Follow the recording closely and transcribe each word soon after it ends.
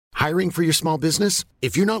Hiring for your small business?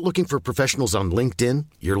 If you're not looking for professionals on LinkedIn,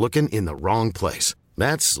 you're looking in the wrong place.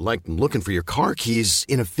 That's like looking for your car keys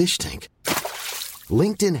in a fish tank.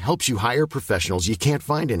 LinkedIn helps you hire professionals you can't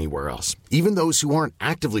find anywhere else, even those who aren't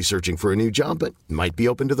actively searching for a new job but might be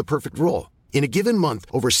open to the perfect role. In a given month,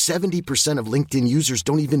 over 70% of LinkedIn users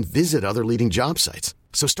don't even visit other leading job sites.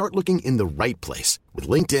 So start looking in the right place. With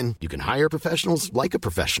LinkedIn, you can hire professionals like a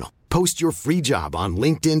professional. Post your free job on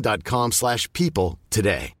linkedin.com/people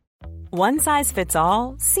today. One size fits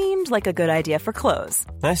all seemed like a good idea for clothes.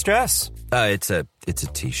 Nice dress. It's a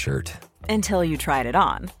t-shirt. Until you tried it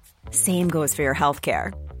on. Same goes for your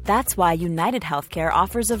healthcare. That's why United Healthcare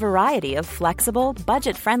offers a variety of flexible,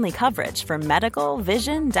 budget-friendly coverage for medical,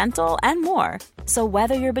 vision, dental, and more. So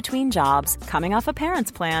whether you're between jobs, coming off a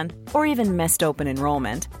parent's plan, or even missed open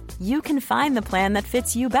enrollment, you can find the plan that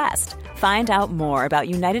fits you best. Find out more about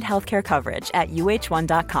United Healthcare coverage at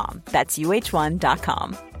uh1.com. That's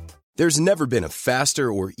uh1.com. There's never been a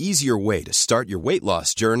faster or easier way to start your weight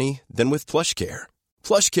loss journey than with PlushCare.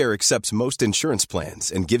 PlushCare accepts most insurance plans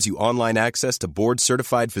and gives you online access to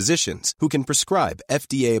board-certified physicians who can prescribe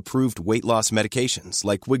FDA-approved weight loss medications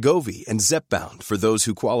like Wegovy and Zepbound for those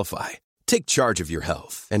who qualify. Take charge of your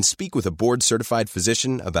health and speak with a board-certified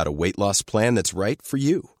physician about a weight loss plan that's right for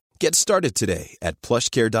you. Get started today at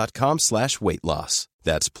plushcare.com/weight-loss.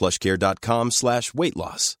 That's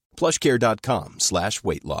plushcare.com/weight-loss.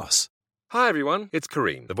 plushcare.com/weight-loss. Hi everyone, it's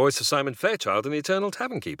Kareem, the voice of Simon Fairchild in The Eternal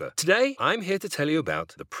Tavern Keeper. Today, I'm here to tell you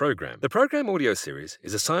about The Program. The Program audio series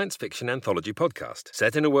is a science fiction anthology podcast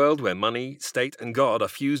set in a world where money, state, and God are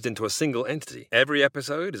fused into a single entity. Every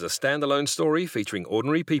episode is a standalone story featuring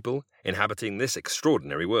ordinary people inhabiting this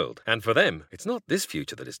extraordinary world. And for them, it's not this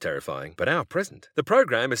future that is terrifying, but our present. The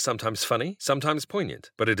Program is sometimes funny, sometimes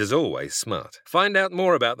poignant, but it is always smart. Find out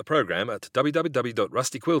more about The Program at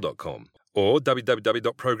www.rustyquill.com. or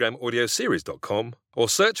www.programaudioseries.com, or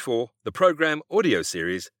search for The Program Audio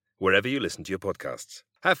Series wherever you listen to your podcasts.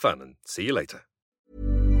 Have fun and see you later.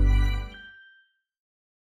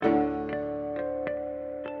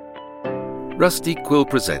 Rusty Quill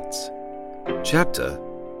presents Chapter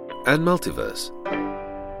and Multiverse.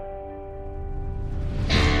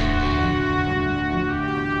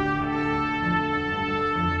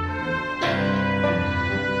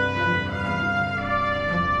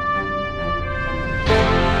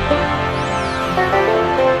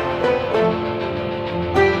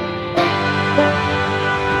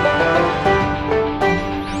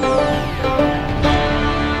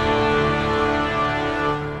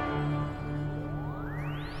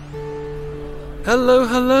 Hello,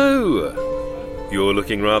 hello! You're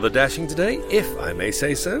looking rather dashing today, if I may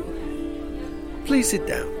say so. Please sit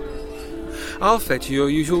down. I'll fetch you your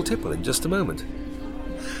usual tipple in just a moment.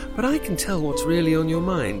 But I can tell what's really on your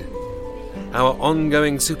mind. Our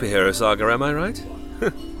ongoing superhero saga, am I right?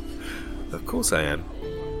 Of course I am.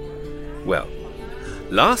 Well,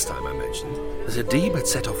 last time I mentioned that Adib had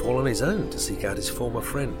set off all on his own to seek out his former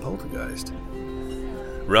friend Poltergeist.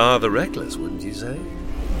 Rather reckless, wouldn't you say?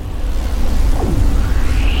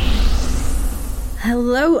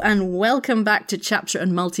 Hello and welcome back to Chapter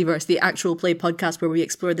and Multiverse, the actual play podcast where we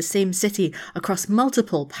explore the same city across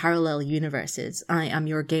multiple parallel universes. I am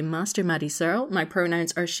your game master, Maddie Searle. My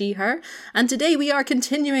pronouns are she, her. And today we are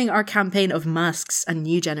continuing our campaign of Masks: A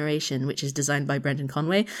New Generation, which is designed by Brendan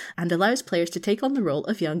Conway and allows players to take on the role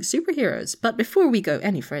of young superheroes. But before we go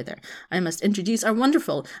any further, I must introduce our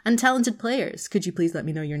wonderful and talented players. Could you please let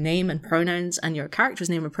me know your name and pronouns and your character's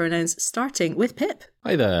name and pronouns, starting with Pip?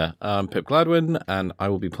 Hi there, I'm Pip Gladwin, and I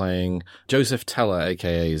will be playing Joseph Teller,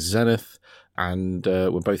 aka Zenith, and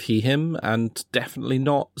we're both he, him, and definitely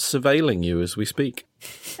not surveilling you as we speak.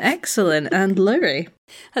 Excellent, and Laurie?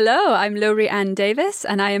 Hello, I'm Laurie Ann Davis,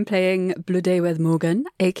 and I am playing Bloodaweth Morgan,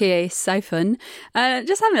 aka Siphon,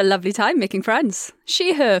 just having a lovely time making friends.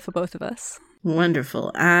 She, her for both of us.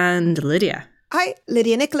 Wonderful, and Lydia? Hi,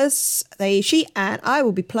 Lydia Nicholas, they, she, and I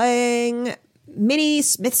will be playing Minnie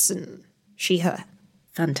Smithson, she, her.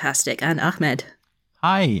 Fantastic. And Ahmed?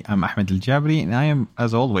 Hi, I'm Ahmed Al-Jabri, and I am,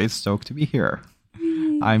 as always, stoked to be here.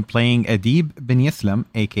 I'm playing Adib bin Yislam,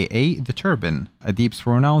 a.k.a. The Turban. Adib's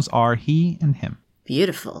pronouns are he and him.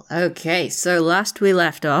 Beautiful. Okay, so last we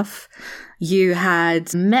left off, you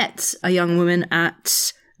had met a young woman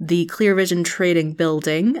at the Clear Vision Trading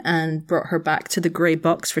Building and brought her back to the grey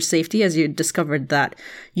box for safety as you discovered that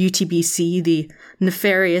UTBC, the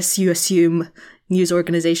nefarious, you assume, news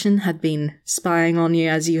organization, had been spying on you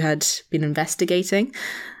as you had been investigating.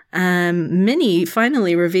 Minnie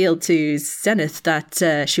finally revealed to Zenith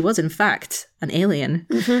that she was in fact an alien.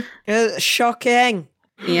 Mm-hmm. Shocking.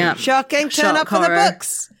 Yeah. Shocking. Turn Shock up for the horror.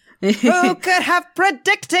 books. Who could have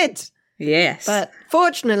predicted? Yes. But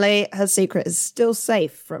fortunately, her secret is still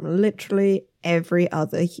safe from literally every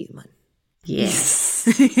other human. Yes.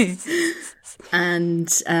 And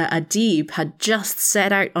Adib had just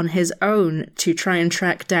set out on his own to try and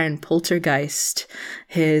track down Poltergeist,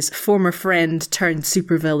 his former friend turned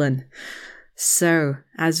supervillain. So,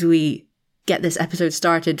 as we get this episode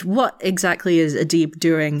started, what exactly is Adib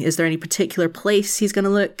doing? Is there any particular place he's going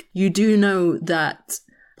to look? You do know that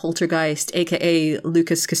Poltergeist, aka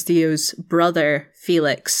Lucas Castillo's brother,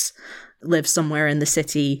 Felix, lives somewhere in the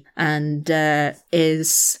city and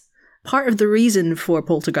is part of the reason for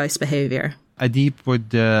Poltergeist behavior. Adib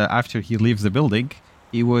would, after he leaves the building,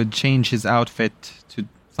 he would change his outfit to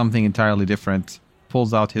something entirely different.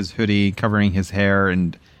 Pulls out his hoodie, covering his hair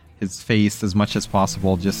and his face as much as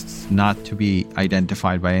possible, just not to be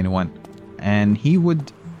identified by anyone. And he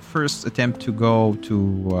would first attempt to go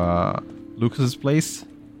to Lucas's place,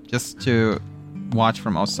 just to watch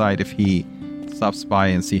from outside if he stops by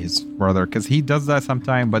and see his brother, because he does that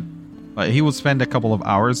sometime, but he will spend a couple of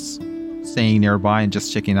hours staying nearby and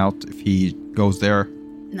just checking out if he goes there.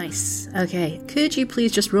 Nice. Okay. Could you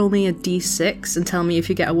please just roll me a d6 and tell me if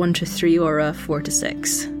you get a 1 to 3 or a 4 to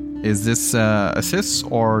 6? Is this assist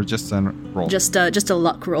or just a roll? Just a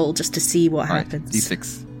luck roll, just to see what happens.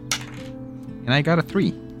 D6. And I got a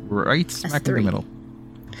 3. Right smack in the middle.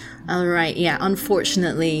 Alright, yeah.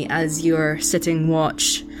 Unfortunately, as you're sitting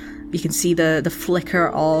watch, you can see the flicker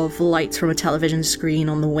of lights from a television screen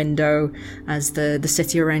on the window as the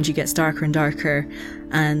city around you gets darker and darker,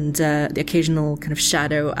 and the occasional kind of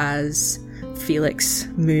shadow as Felix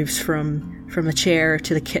moves from a chair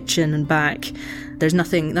to the kitchen and back. There's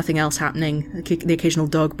nothing else happening. The occasional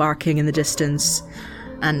dog barking in the distance,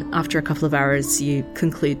 and after a couple of hours, you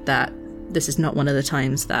conclude that this is not one of the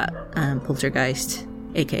times that Poltergeist,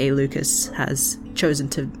 aka Lucas, has chosen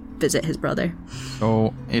to visit his brother.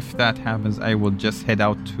 So if that happens, I will just head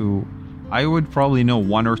out to... I would probably know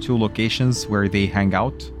 1 or 2 locations where they hang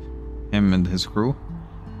out, him and his crew.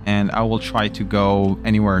 And I will try to go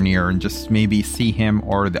anywhere near and just maybe see him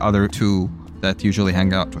or the other 2 that usually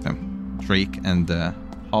hang out with him. Drake and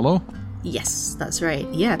Hollow? Yes, that's right.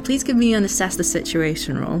 Yeah, please give me an assess the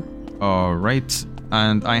situation roll. Alright.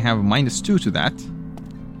 And I have -2 to that,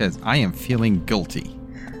 because I am feeling guilty.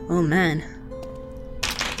 Oh man.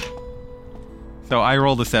 So I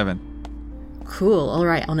rolled a 7. Cool. All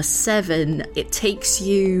right. On a 7, it takes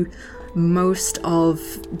you most of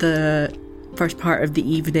the first part of the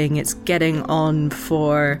evening. It's getting on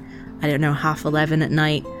for, I don't know, 11:30 at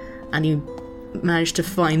night, and you manage to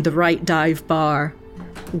find the right dive bar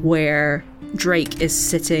where Drake is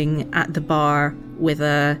sitting at the bar with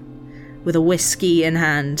a whiskey in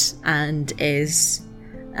hand and is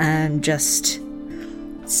just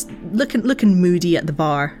looking moody at the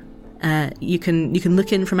bar. You can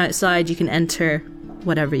look in from outside, you can enter,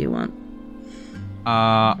 whatever you want.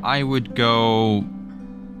 I would go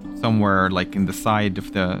somewhere like in the side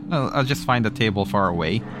of the... I'll just find a table far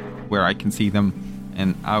away where I can see them,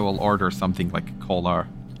 and I will order something like a cola,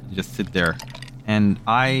 just sit there. And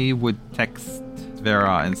I would text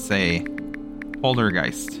Vera and say,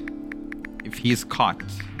 Poltergeist, if he's caught,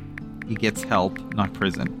 he gets help, not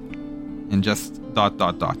prison. And just ...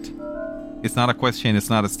 It's not a question, it's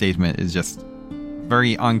not a statement, it's just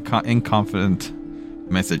very inconfident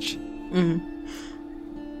message.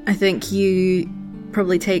 I think you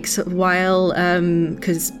probably takes a while,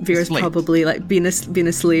 because Vera's probably like been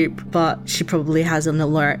asleep, but she probably has an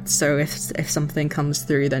alert, so if something comes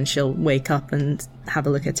through, then she'll wake up and have a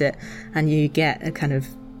look at it, and you get a kind of,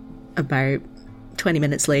 about 20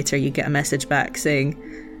 minutes later, you get a message back saying,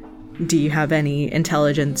 do you have any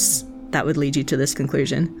intelligence that would lead you to this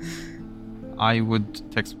conclusion? I would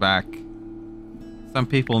text back, some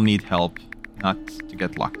people need help, not to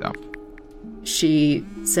get locked up. She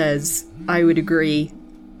says, I would agree,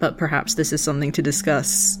 but perhaps this is something to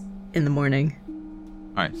discuss in the morning.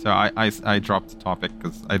 Alright, so I dropped the topic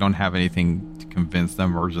because I don't have anything to convince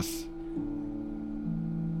them, or just...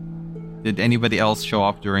 Did anybody else show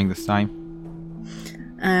up during this time?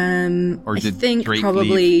 Or did Drake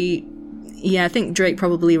leave? Yeah, I think Drake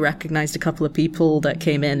probably recognized a couple of people that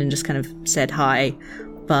came in and just kind of said hi,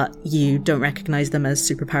 but you don't recognize them as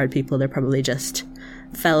superpowered people. They're probably just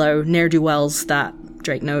fellow ne'er-do-wells that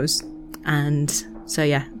Drake knows. And so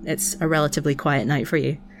yeah, it's a relatively quiet night for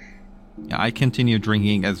you. Yeah, I continue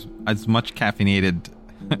drinking as much caffeinated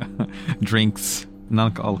drinks,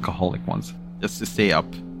 non-alcoholic ones, just to stay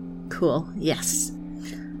up. Cool, yes.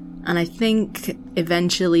 And I think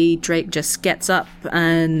eventually Drake just gets up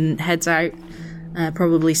and heads out,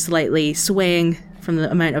 probably slightly swaying from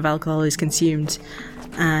the amount of alcohol he's consumed.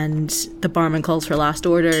 and the barman calls for last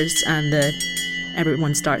orders, and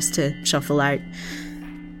everyone starts to shuffle out.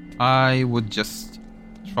 I would just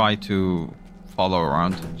try to follow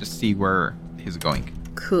around, just see where he's going.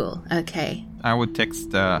 Cool. Okay. I would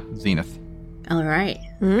text Zenith. All right.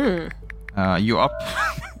 You up?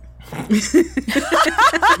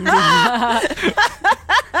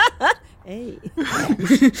 Hey.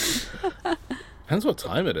 Depends what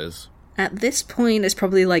time it is. At this point, it's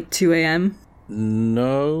probably like 2 a.m.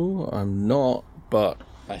 No, I'm not, but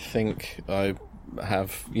I think I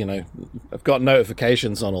have, I've got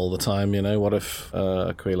notifications on all the time, What if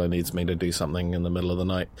Aquila needs me to do something in the middle of the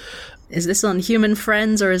night? Is this on Human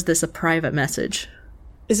Friends, or is this a private message?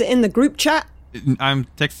 Is it in the group chat? I'm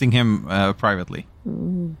texting him privately.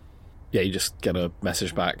 Yeah, you just get a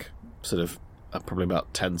message back, sort of probably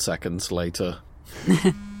about 10 seconds later,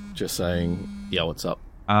 just saying, yeah, what's up?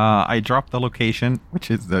 I drop the location,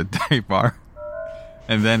 which is the dive bar,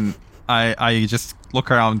 and then I just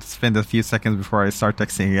look around, spend a few seconds before I start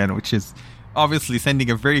texting again, which is obviously sending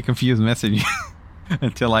a very confused message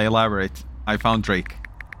until I elaborate. I found Drake.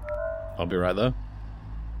 I'll be right there.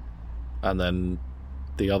 And then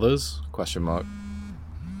the others? Question mark.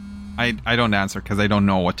 I don't answer because I don't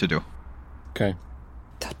know what to do. Okay.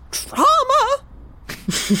 The drama!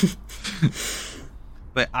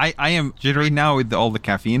 But I am jittery now with all the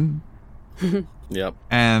caffeine. Yep.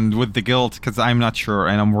 And with the guilt, because I'm not sure,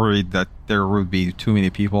 and I'm worried that there would be too many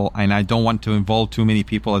people, and I don't want to involve too many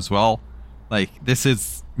people as well. Like, this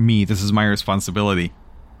is me. This is my responsibility.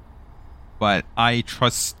 But I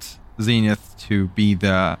trust Zenith to be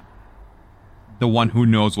the one who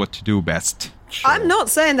knows what to do best. Sure. I'm not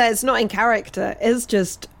saying that it's not in character. It's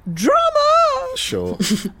just drama! Sure.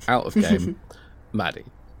 Out of game. Maddie.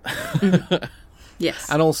 Yes.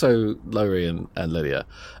 And also Lowry and Lydia.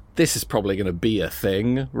 This is probably going to be a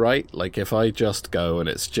thing, right? Like, if I just go and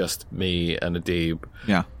it's just me and Adib,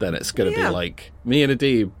 then it's going to be like, me and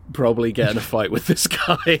Adib probably get in a fight with this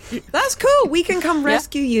guy. That's cool. We can come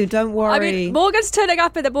rescue you. Don't worry. I mean, Morgan's turning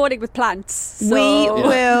up in the morning with plants. So. We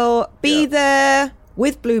will be there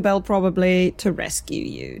with Bluebell probably to rescue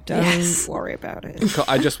you. Don't worry about it.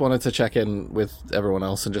 I just wanted to check in with everyone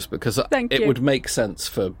else, and just because it would make sense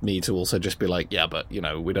for me to also just be like, yeah, but,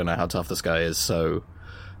 we don't know how tough this guy is, so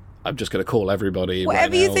I'm just going to call everybody.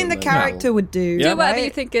 Whatever you think the character would do. Do whatever you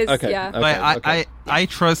think is, okay. I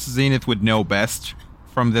trust Zenith would know best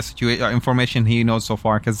from the information he knows so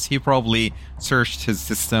far, because he probably searched his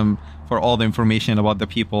system for all the information about the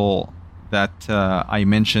people that I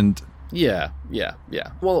mentioned. Yeah.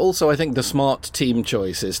 Well, also, I think the smart team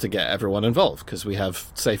choice is to get everyone involved, because we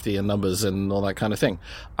have safety in numbers and all that kind of thing.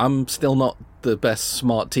 I'm still not the best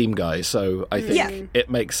smart team guy, so I think it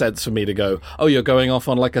makes sense for me to go, oh, you're going off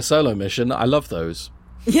on like a solo mission? I love those.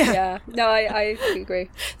 Yeah. No, I agree.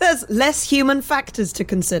 There's less human factors to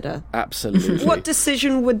consider. Absolutely. What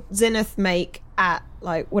decision would Zenith make at,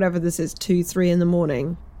 like, whatever this is, 2-3 in the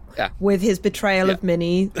morning? Yeah. With his betrayal of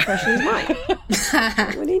Minnie fresh in his mind.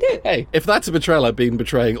 What do you do? Hey, if that's a betrayal, I've been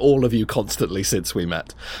betraying all of you constantly since we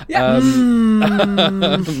met. Yeah.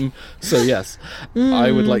 So yes,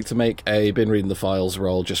 I would like to make a been reading the files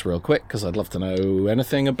roll just real quick, because I'd love to know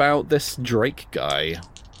anything about this Drake guy.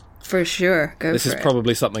 For sure. This is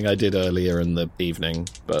probably something I did earlier in the evening,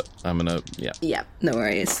 but I'm gonna, Yeah, no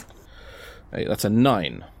worries. Hey, that's a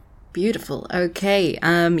 9. Beautiful. Okay.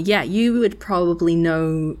 You would probably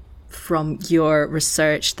know from your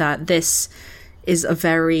research that this is a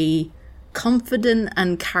very confident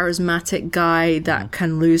and charismatic guy that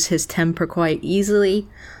can lose his temper quite easily.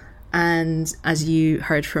 And as you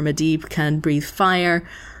heard from Adib, can breathe fire,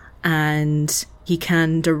 and he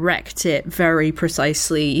can direct it very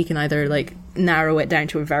precisely. He can either narrow it down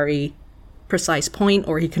to a very precise point,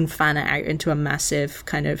 or he can fan it out into a massive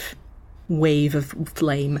kind of wave of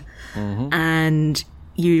flame. And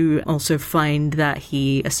you also find that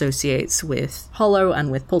he associates with Hollow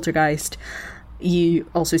and with Poltergeist. You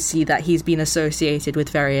also see that he's been associated with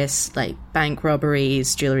various bank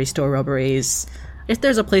robberies, jewelry store robberies. If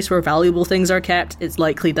there's a place where valuable things are kept, it's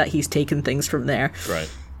likely that he's taken things from there. Right.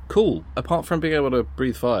 Cool. Apart from being able to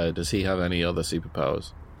breathe fire, does he have any other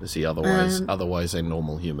superpowers? Is he otherwise a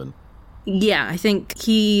normal human? Yeah, I think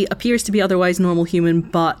he appears to be otherwise normal human,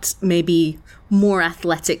 but maybe more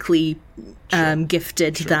athletically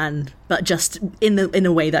gifted than, but just in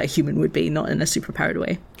a way that a human would be, not in a superpowered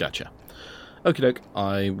way. Gotcha. Okie doke.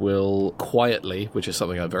 I will quietly, which is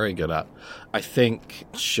something I'm very good at. I think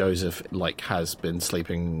Joseph has been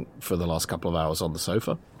sleeping for the last couple of hours on the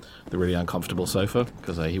sofa, the really uncomfortable sofa,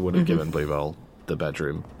 because he would have given Bluebell the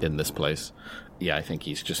bedroom in this place. Yeah, I think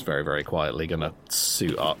he's just very, very quietly going to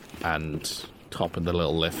suit up and hop in the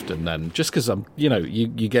little lift, and then just because I'm, you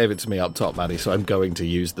gave it to me up top, Maddie, so I'm going to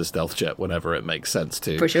use the stealth jet whenever it makes sense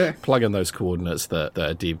to. For sure. Plug in those coordinates that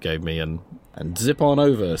Adib gave me and zip on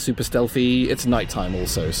over. Super stealthy. It's nighttime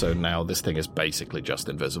also, so now this thing is basically just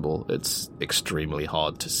invisible. It's extremely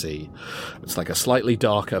hard to see. It's like a slightly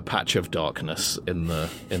darker patch of darkness in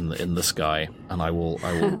the sky, and I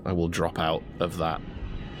will drop out of that.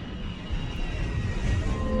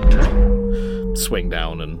 Swing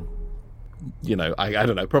down and, I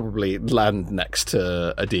don't know, probably land next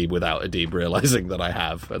to Adib without Adib realizing that I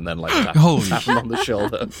have, and then tap him on the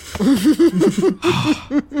shoulder.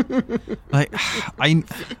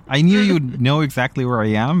 I knew you'd know exactly where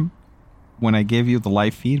I am when I gave you the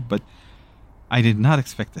live feed, but I did not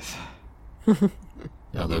expect this.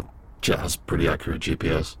 Yeah, the jet has pretty accurate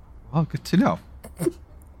GPS. Oh, good to know.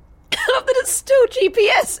 I love that it's still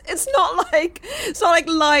GPS. It's not like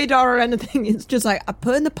LiDAR or anything. It's just like, I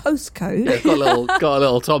put in the postcode. Yeah, got a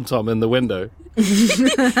little TomTom in the window.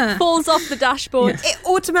 Falls off the dashboard. It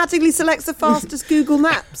automatically selects the fastest Google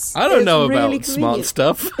Maps. I don't know really about smart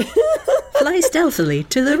stuff. Fly stealthily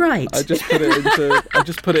to the right. I just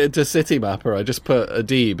put it into City Mapper. I just put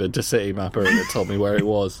Adib into City Mapper, and it told me where it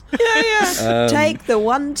was. Yeah. Take the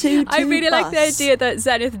 122 I really bus. like the idea that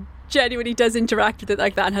Zenith genuinely does interact with it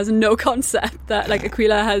like that and has no concept that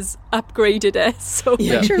Aquila has upgraded it. So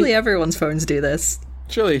surely everyone's phones do this.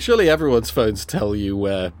 Surely everyone's phones tell you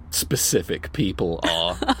where specific people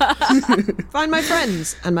are. Find my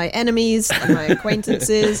friends and my enemies and my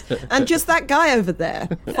acquaintances and just that guy over there.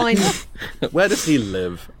 Find him. Where does he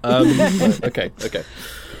live? Okay.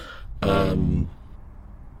 All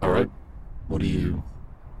right. What do you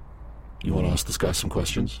want to ask this guy some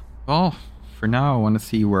questions? Oh, for now, I want to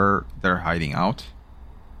see where they're hiding out,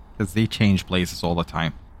 because they change places all the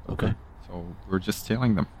time. Okay. So we're just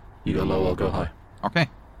tailing them. You go low, I'll go high. Okay.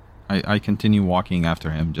 I continue walking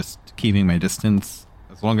after him, just keeping my distance,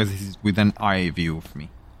 as long as he's within eye view of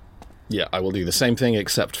me. Yeah, I will do the same thing,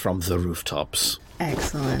 except from the rooftops.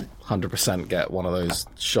 Excellent. 100% get one of those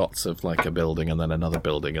shots of a building and then another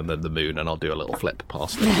building and then the moon, and I'll do a little flip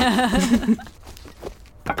past them.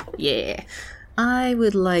 Yeah. I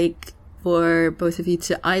would like for both of you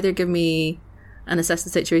to either give me an assess the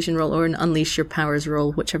situation roll or an unleash your powers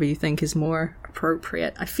roll, whichever you think is more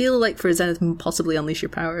appropriate. I feel like for Zenith, possibly unleash your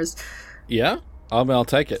powers. Yeah? I'll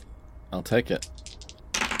take it. I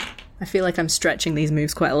feel like I'm stretching these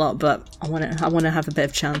moves quite a lot, but I want to have a bit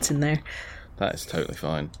of chance in there. That is totally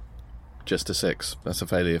fine. Just a 6. That's a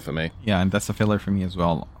failure for me. Yeah, and that's a failure for me as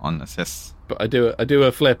well on assess. But I do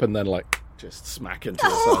a flip and then just smack into the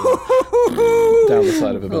side down the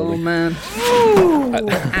side of a building. Oh man.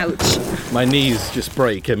 Ouch. My knees just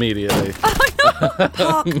break immediately.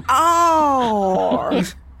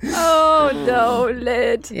 Oh no,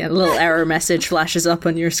 Lid. Yeah, a little error message flashes up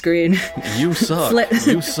on your screen. You suck.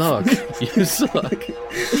 You suck. You suck.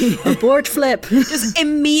 Abort flip. Just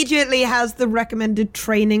immediately has the recommended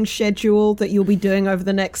training schedule that you'll be doing over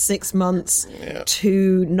the next 6 months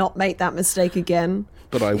to not make that mistake again.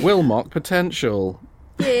 But I will mock potential.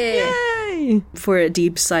 Yay! For a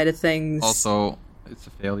deep side of things. Also, it's a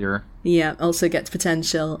failure. Yeah, also gets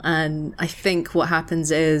potential. And I think what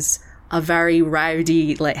happens is a very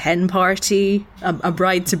rowdy hen party, a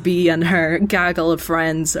bride-to-be and her gaggle of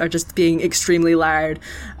friends are just being extremely loud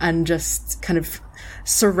and just kind of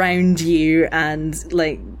surround you and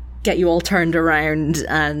get you all turned around,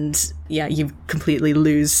 and you completely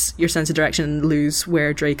lose your sense of direction and lose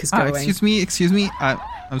where Drake is going. Excuse me.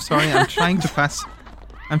 I'm sorry. I'm trying to pass.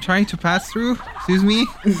 I'm trying to pass through. Excuse me,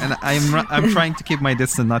 and I'm trying to keep my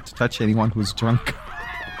distance, not to touch anyone who's drunk.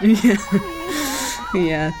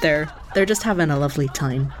 Yeah, they're just having a lovely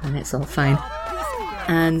time, and it's all fine.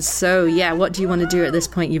 And so, what do you want to do at this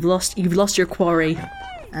point? You've lost your quarry.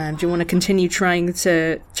 Do you want to continue trying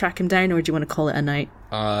to track him down, or do you want to call it a night?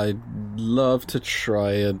 I'd love to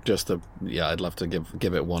try and I'd love to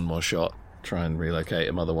give it one more shot. Try and relocate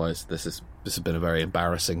him. Otherwise, this has been a very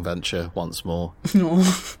embarrassing venture once more.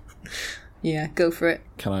 Oh. Yeah, go for it.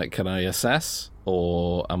 Can I assess,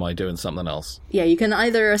 or am I doing something else? Yeah, you can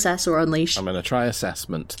either assess or unleash. I'm going to try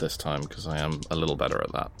assessment this time because I am a little better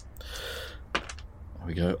at that. There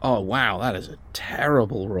we go. Oh wow, that is a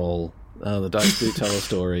terrible roll. The dice do tell a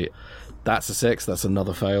story. That's a 6. That's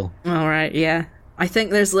another fail. All right, yeah. I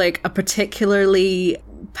think there's a particularly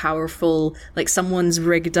powerful, someone's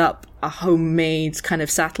rigged up a homemade kind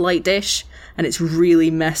of satellite dish, and it's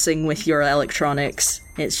really messing with your electronics.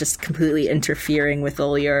 It's just completely interfering with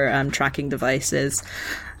all your tracking devices.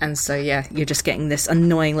 And so, you're just getting this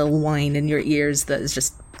annoying little whine in your ears that is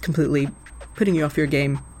just completely putting you off your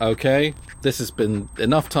game. Okay, this has been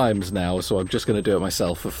enough times now, so I'm just going to do it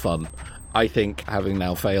myself for fun. I think having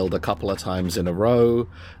now failed a couple of times in a row,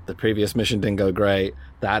 the previous mission didn't go great,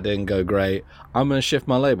 that didn't go great, I'm going to shift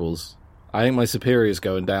my labels. I think my superior's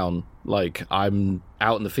going down. Like, I'm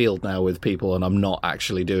out in the field now with people and I'm not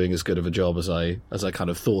actually doing as good of a job as I kind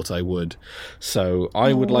of thought I would. So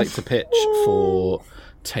I would like to pitch for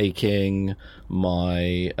taking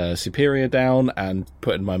my superior down and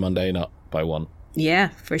putting my mundane up by 1. Yeah,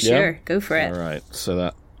 for sure. Go for it. All right, so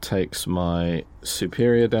that takes my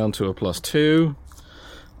superior down to a +2,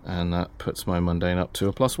 and that puts my mundane up to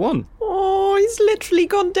a +1. Oh, he's literally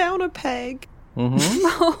gone down a peg.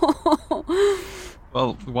 Mm-hmm.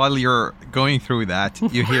 Well, while you're going through that,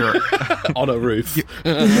 you hear on a roof. you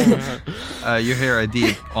hear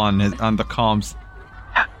Adib on the comms.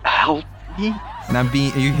 Help me! And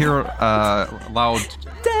you hear loud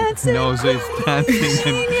noses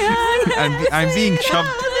dancing, and I'm being shoved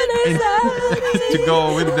to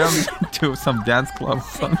go with them to some dance club.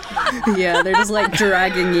 Yeah, they're just like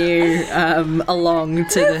dragging you along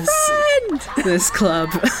to this club.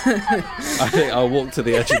 I think I'll walk to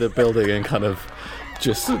the edge of the building and kind of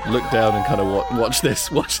just look down and kind of watch this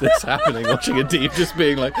happening, watching Adib just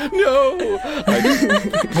being like, no!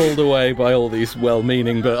 Like, pulled away by all these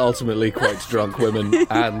well-meaning but ultimately quite drunk women,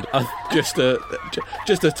 and just a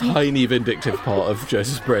tiny vindictive part of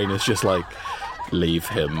Joseph's brain is just like, leave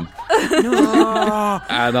him. No.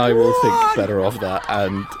 And I will think better of that,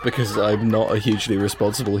 and because I'm not a hugely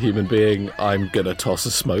responsible human being, I'm gonna toss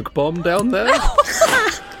a smoke bomb down there.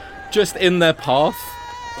 Just in their path.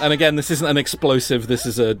 And again, this isn't an explosive, this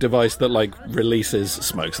is a device that like releases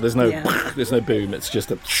smoke. So there's no boom, it's just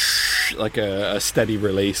a steady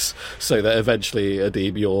release, so that eventually,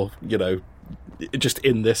 Adib, you're, just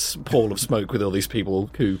in this pall of smoke with all these people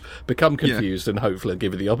who become confused and hopefully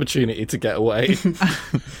give you the opportunity to get away.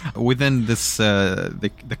 Within this,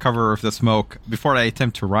 the cover of the smoke, before I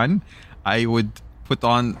attempt to run, I would put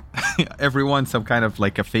on everyone some kind of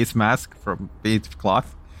like a face mask from made of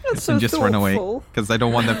cloth. That's and so just run away, thoughtful. because I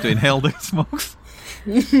don't want them to inhale the smokes.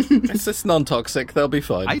 It's just non-toxic, they'll be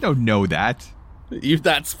fine. I don't know that.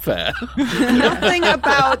 That's fair. Nothing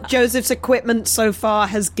about Joseph's equipment so far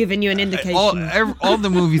has given you an indication. All the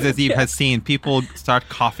movies Adib has seen, people start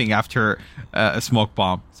coughing after a smoke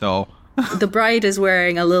bomb. So the bride is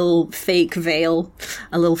wearing a little fake veil,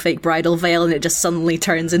 a little fake bridal veil, and it just suddenly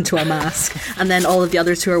turns into a mask. And then all of the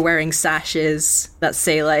others who are wearing sashes that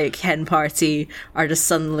say like hen party are just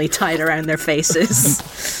suddenly tied around their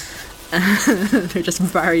faces. They're just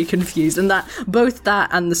very confused, and both that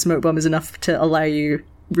and the smoke bomb is enough to allow you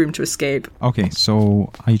room to escape. Okay,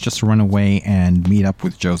 so I just run away and meet up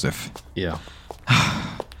with Joseph. Yeah.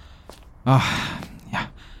 Yeah.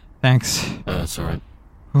 Thanks. That's all right.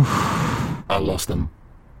 I lost him.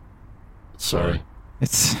 Sorry.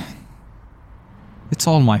 It's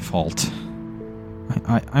all my fault.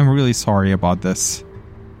 I'm really sorry about this.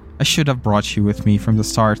 I should have brought you with me from the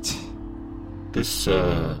start.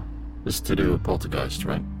 This to do with poltergeist,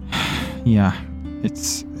 right? Yeah,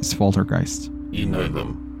 it's poltergeist. You know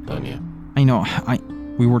them, don't you? I know.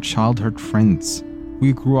 We were childhood friends.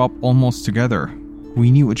 We grew up almost together. We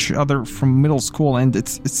knew each other from middle school, and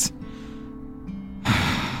it's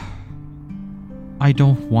I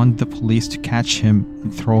don't want the police to catch him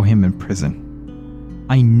and throw him in prison.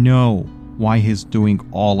 I know why he's doing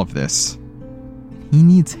all of this. He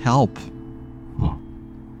needs help.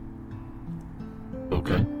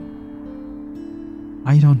 Okay.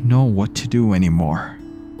 I don't know what to do anymore.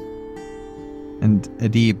 And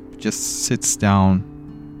Adib just sits down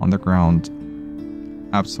on the ground,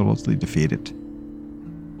 absolutely defeated.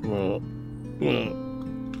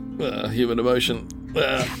 Human emotion.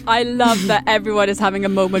 I love that everyone is having a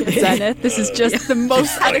moment with Zenith. This is just the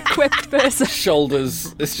most unequipped person.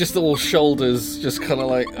 Shoulders. It's just all shoulders, just kind of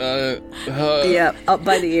like... Yeah, up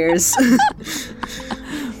by the ears.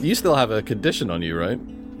 You still have a condition on you, right?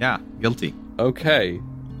 Yeah, guilty. Okay,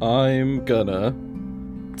 I'm gonna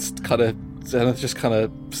Zenith just kind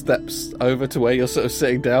of steps over to where you're sort of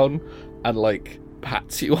sitting down and like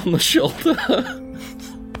pats you on the shoulder.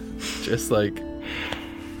 Just like,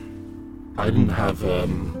 I didn't have a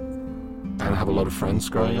lot of friends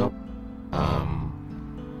growing up,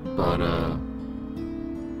 but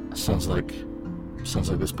sounds like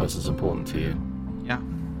this person's important to you. Yeah.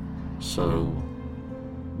 So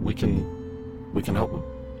we can help them.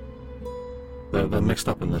 They're mixed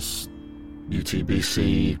up in this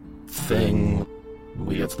UTBC thing.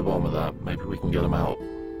 We get to the bottom of that. Maybe we can get them out.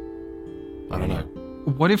 I don't know.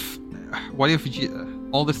 What if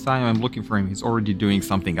all this time I'm looking for him, he's already doing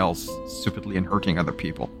something else stupidly and hurting other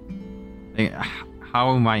people? Like,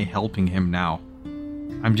 how am I helping him now?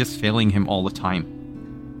 I'm just failing him all the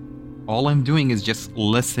time. All I'm doing is just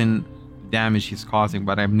lessen the damage he's causing,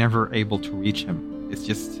 but I'm never able to reach him. It's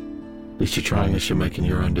just... At least you're trying as you're making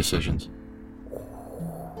your own decisions.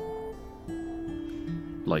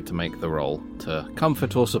 Like to make the roll to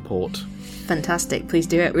comfort or support. Fantastic. Please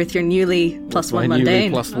do it with your newly +1 My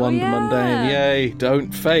mundane. newly +1 mundane. Yay!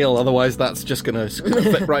 Don't fail, otherwise that's just going to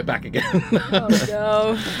fit right back again.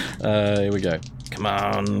 Oh no. Here we go. Come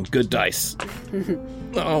on, good dice.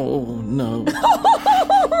 Oh no.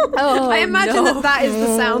 I imagine that is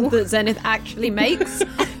the sound that Zenith actually makes,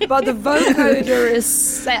 but the vocoder is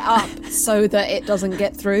set up so that it doesn't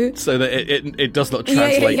get through. So that it does not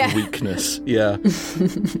translate Yeah. weakness. Yeah.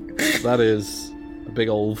 That is a big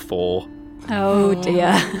old 4. Oh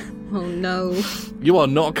dear. Oh no. You are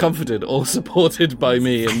not comforted or supported by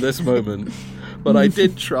me in this moment. But I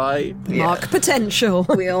did try. Mark potential.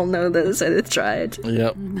 We all know that Zenith tried.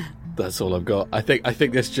 Yep. That's all I've got. I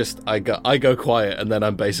think this just I go quiet and then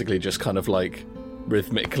I'm basically just kind of like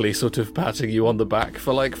rhythmically sort of patting you on the back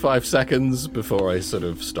for like 5 seconds before I sort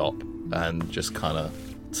of stop and just kind of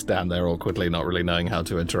stand there awkwardly, not really knowing how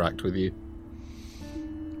to interact with you.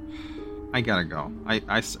 I gotta go.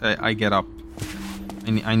 I get up.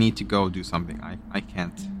 I need to go do something. I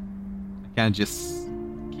can't just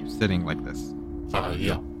keep sitting like this.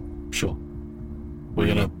 Yeah, sure. We're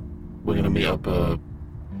gonna meet up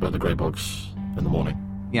by the Grey Box in the morning.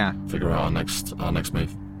 Yeah. Figure out our next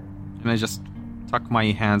move. And I just tuck my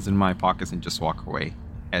hands in my pockets and just walk away,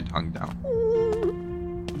 head hung down.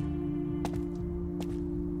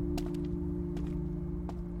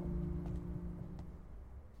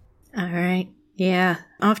 All right. Yeah.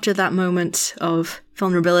 After that moment of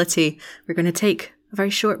vulnerability, we're going to take a very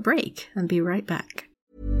short break and be right back.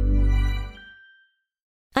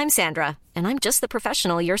 I'm Sandra, and I'm just the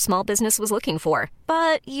professional your small business was looking for.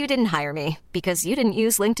 But you didn't hire me because you didn't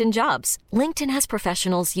use LinkedIn Jobs. LinkedIn has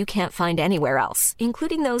professionals you can't find anywhere else,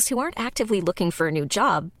 including those who aren't actively looking for a new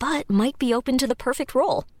job, but might be open to the perfect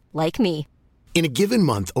role, like me. In a given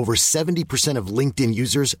month, over 70% of LinkedIn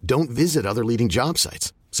users don't visit other leading job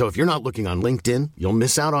sites. So if you're not looking on LinkedIn, you'll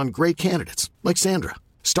miss out on great candidates like Sandra.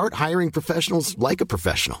 Start hiring professionals like a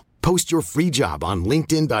professional. Post your free job on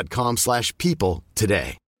linkedin.com/people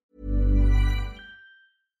today.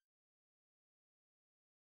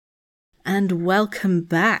 And welcome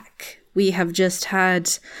back. We have just had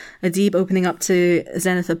Adib opening up to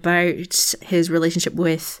Zenith about his relationship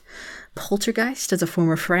with Poltergeist as a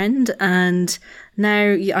former friend. And now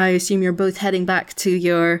I assume you're both heading back to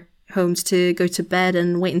your homes to go to bed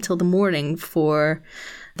and wait until the morning for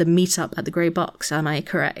the meetup at the Grey Box. Am I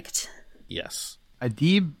correct? Yes.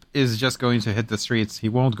 Adib is just going to hit the streets. He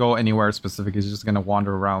won't go anywhere specific. He's just going to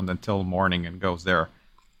wander around until morning and goes there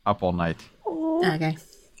up all night. Okay.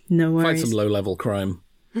 No worries. Find some low-level crime.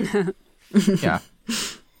 Yeah.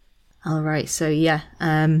 All right. So yeah,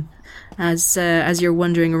 as you're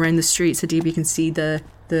wandering around the streets, Adib, you can see the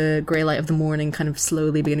grey light of the morning kind of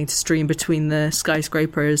slowly beginning to stream between the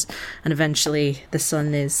skyscrapers, and eventually the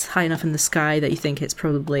sun is high enough in the sky that you think it's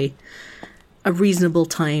probably a reasonable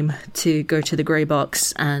time to go to the Grey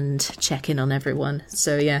Box and check in on everyone.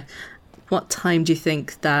 So yeah, what time do you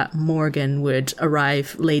think that Morgan would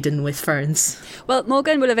arrive laden with ferns? Well,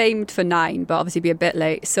 Morgan would have aimed for 9, but obviously be a bit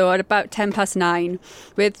late. So at about 9:10,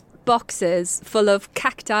 with boxes full of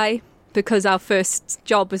cacti, because our first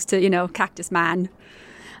job was to, cactus man.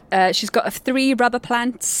 She's got 3 rubber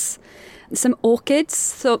plants, some orchids,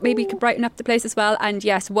 so maybe you could brighten up the place as well. And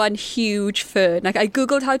yes, 1 huge fern. Like, I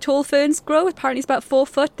googled how tall ferns grow. Apparently it's about 4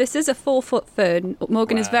 foot. This is a 4-foot fern.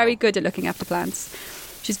 Morgan is very good at looking after plants.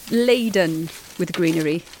 She's laden with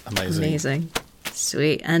greenery. Amazing.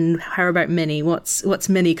 Sweet. And how about Minnie? What's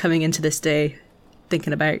Minnie coming into this day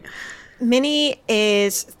thinking about? Minnie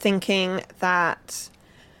is thinking that,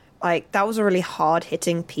 that was a really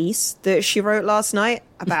hard-hitting piece that she wrote last night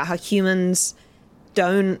about how humans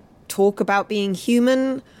don't talk about being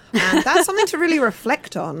human. And that's something to really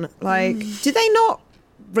reflect on. Do they not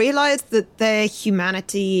realize that their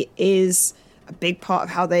humanity is a big part of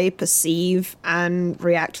how they perceive and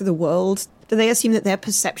react to the world? Do they assume that their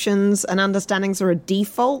perceptions and understandings are a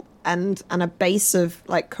default and a base of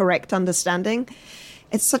correct understanding?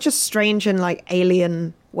 It's such a strange and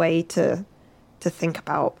alien way to think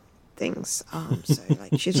about things.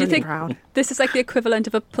 She's really proud. This is the equivalent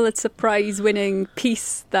of a Pulitzer Prize winning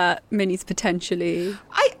piece that Minnie's potentially...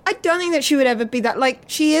 I don't think that she would ever be that.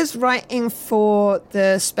 She is writing for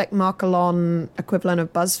the Spec Markalon equivalent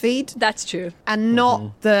of BuzzFeed. That's true. And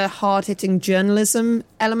not the hard-hitting journalism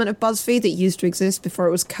element of BuzzFeed that used to exist before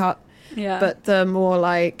it was cut. Yeah. But the more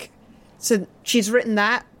So she's written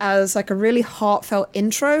that as like a really heartfelt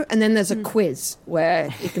intro, and then there's a quiz where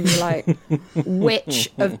it can be like,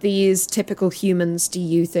 which of these typical humans do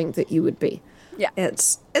you think that you would be? Yeah.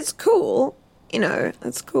 It's cool,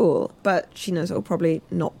 it's cool. But she knows it'll probably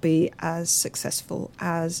not be as successful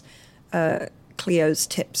as Cleo's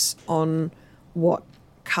tips on what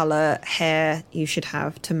colour hair you should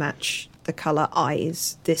have to match the colour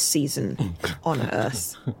eyes this season on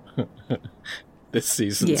Earth. This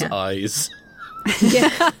season's eyes.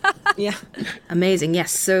 Yeah. Amazing.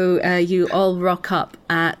 Yes. So you all rock up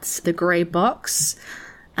at the grey box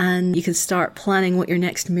and you can start planning what your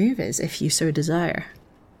next move is if you so desire.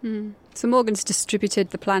 So Morgan's distributed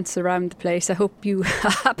the plants around the place. I hope you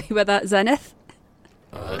are happy with that, Zenith.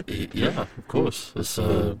 Yeah, of course. It's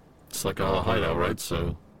like our hideout, right?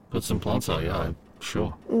 So put some plants out, yeah,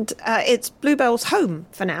 sure. And it's Bluebell's home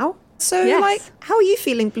for now. So, Yes. how are you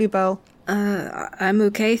feeling, Bluebell? I'm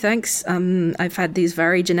okay, thanks. I've had these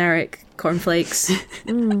very generic cornflakes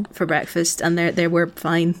for breakfast, and they were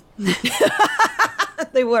fine.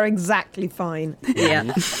 They were exactly fine.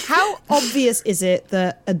 Yeah. How obvious is it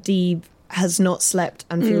that Adib has not slept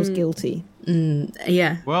and feels guilty?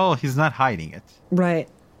 Yeah. Well, he's not hiding it. Right.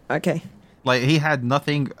 Okay. Like, he had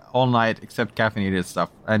nothing all night except caffeinated stuff,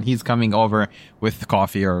 and he's coming over with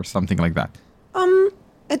coffee or something like that.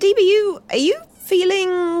 Adib, are you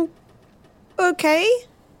feeling okay?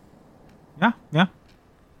 Yeah.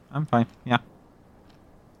 I'm fine, yeah.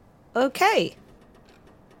 Okay.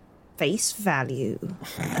 Face value.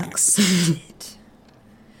 Accepted.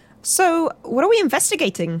 So, what are we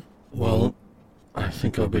investigating? Well, I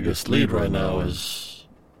think our biggest lead right now is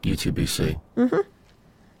UTBC. Mm-hmm.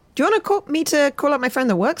 Do you want to call up my friend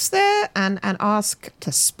that works there and ask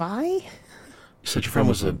to spy? You said your friend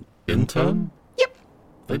was an intern? Yep.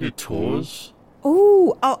 They do tours?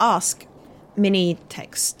 Oh, I'll ask. Mini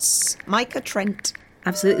texts. Micah Trent.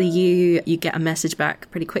 Absolutely. You get a message back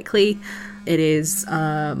pretty quickly. It is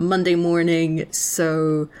Monday morning,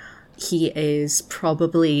 so he is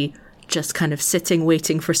probably just kind of sitting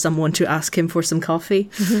waiting for someone to ask him for some coffee.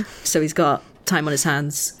 So he's got time on his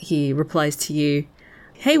hands. He replies to you,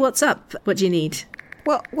 "Hey, what's up? What do you need?"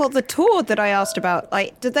 Well, the tour that I asked about,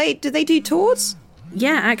 like, do they do tours?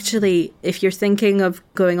 Yeah, actually, if you're thinking of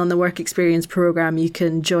going on the work experience program, you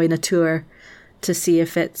can join a tour to see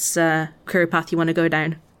if it's a career path you want to go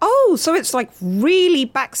down. Oh, so it's like really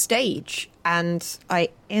backstage and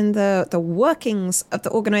in the workings of the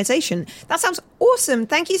organization. That sounds awesome.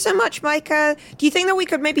 Thank you so much, Micah. Do you think that we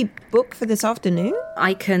could maybe book for this afternoon?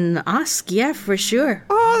 I can ask, yeah, for sure.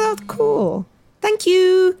 Oh, that's cool. Thank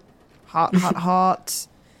you. Heart, heart, heart.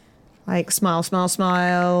 Like, smile, smile,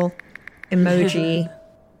 smile. Emoji.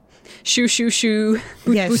 Shoo, shoo, shoo.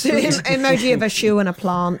 Boot, Yes, boot, boot. emoji of a shoe and a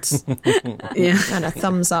plant. Yeah. And a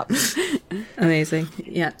thumbs up. Amazing.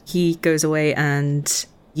 Yeah. He goes away and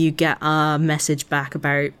you get a message back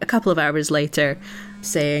about a couple of hours later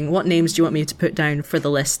saying, "What names do you want me to put down for the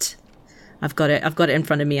list?" I've got it in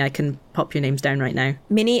front of me. I can pop your names down right now.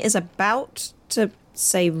 Minnie is about to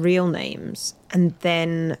say real names and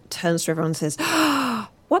then turns to everyone and says,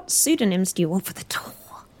 "What pseudonyms do you want for the tour?"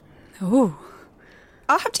 Oh.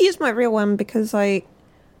 I'll have to use my real one because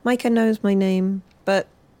Micah knows my name, but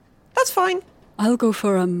that's fine. I'll go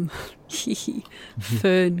for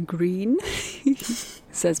Fern Green,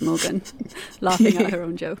 says Morgan, laughing at her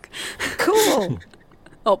own joke. Cool.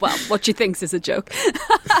 Oh, well, what she thinks is a joke.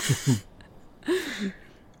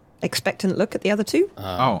 Expectant look at the other two.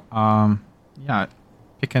 Yeah,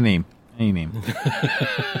 pick a name. Any name.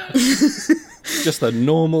 Just a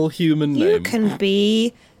normal human name. You can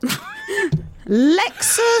be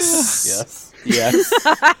Lexus. Yes.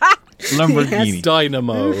 Lamborghini.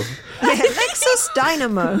 Dynamo. Yeah, Lexus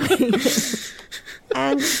Dynamo.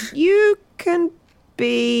 And you can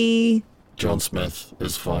be John Smith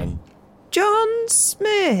is fine. John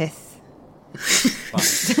Smith.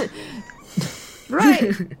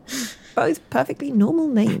 Right. Both perfectly normal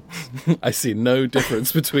names. I see no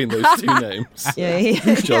difference between those two names.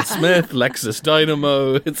 Yeah. John Smith, Lexus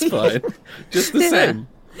Dynamo, it's fine. Just the same.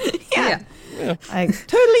 Yeah. Like,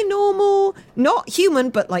 totally normal, not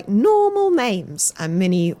human, but like normal names. And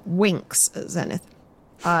Minnie winks at Zenith.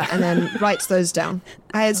 And then writes those down.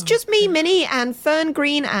 It's just me, Minnie, and Fern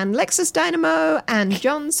Green, and Lexus Dynamo, and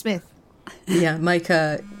John Smith. Yeah,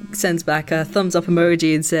 Micah sends back a thumbs up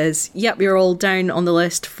emoji and says, "Yep, you're all down on the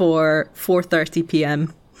list for 4:30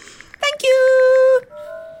 p.m. Thank you!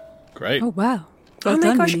 Great. Oh, wow. Well Oh my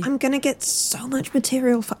done, gosh, Minnie. I'm going to get so much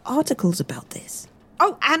material for articles about this.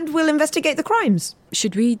 Oh, and we'll investigate the crimes.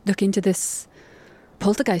 Should we look into this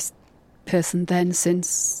poltergeist person then,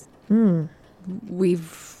 since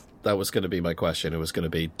we've That was going to be my question. It was going to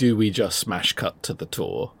be, do we just smash cut to the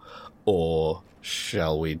tour, or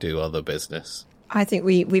shall we do other business? I think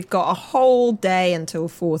we've got a whole day until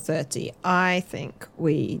 4:30. I think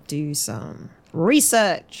we do some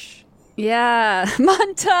research. Yeah,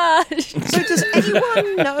 montage. So does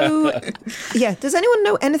anyone know... Yeah, does anyone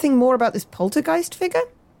know anything more about this poltergeist figure?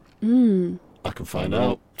 I can find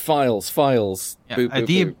out. Files. Yeah, Boop, boop,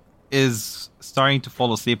 Adib boop. is starting to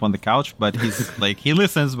fall asleep on the couch, but he's like, he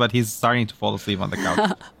listens, but he's starting to fall asleep on the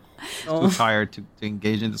couch. Too tired to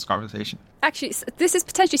engage in this conversation. Actually, this is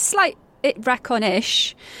potentially slight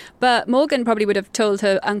retcon-ish, but Morgan probably would have told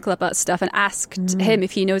her uncle about stuff and asked him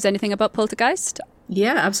if he knows anything about poltergeist.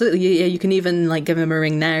 Yeah, absolutely. Yeah, you can even like give him a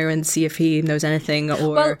ring now and see if he knows anything.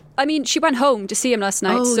 Or Well, I mean, she went home to see him last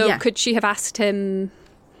night, Oh, so yeah. could she have asked him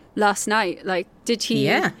last night? Like, did he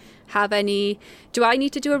have any... Do I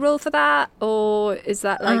need to do a roll for that? Or is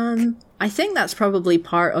that like... I think that's probably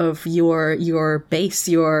part of your base,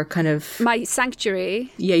 your kind of... my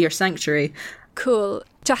sanctuary? Yeah, your sanctuary. Cool.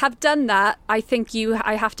 To have done that, I think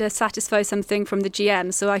I have to satisfy something from the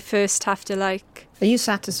GM, so I first have to like... Are you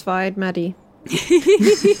satisfied, Maddie?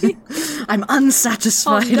 I'm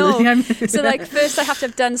unsatisfied. Oh, no. So like first I have to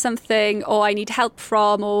have done something, or I need help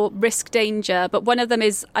from, or risk danger, but one of them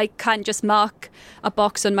is I can't just mark a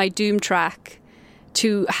box on my doom track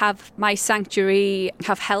to have my sanctuary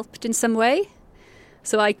have helped in some way.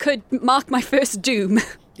 So I could mark my first doom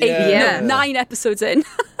 9 episodes in.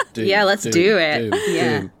 Yeah, let's do it.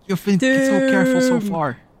 Yeah. You've been so careful so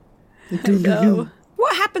far. No.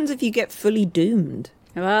 What happens if you get fully doomed?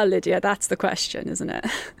 Well, Lydia, that's the question, isn't it?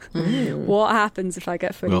 What happens if I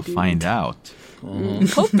get fully We'll doomed? find out.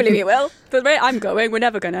 Hopefully we will. The rate I'm going, we're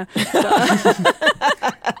never gonna.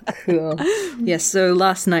 Cool. Yes, so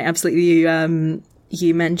last night, absolutely,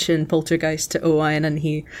 you mentioned Poltergeist to Owen, and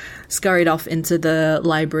he scurried off into the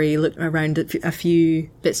library, looked around at a few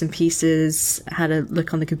bits and pieces, had a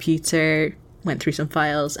look on the computer, went through some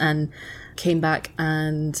files, and came back,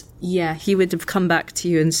 and yeah, he would have come back to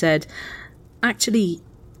you and said, actually,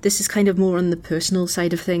 this is kind of more on the personal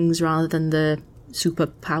side of things rather than the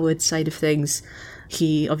super-powered side of things.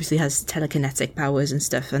 He obviously has telekinetic powers and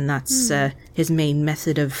stuff, and that's his main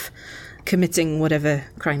method of committing whatever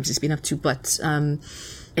crimes he's been up to. But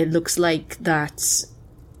it looks like that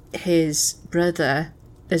his brother,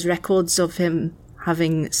 there's records of him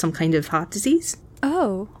having some kind of heart disease.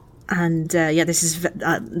 Oh. And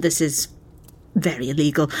this is very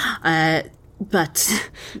illegal.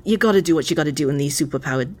 But you got to do what you got to do in these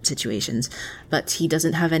superpowered situations. But he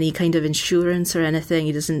doesn't have any kind of insurance or anything.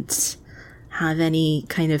 He doesn't have any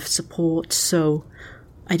kind of support. So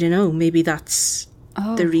I don't know. Maybe that's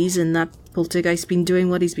the reason that Poltergeist's been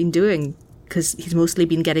doing what he's been doing. Because he's mostly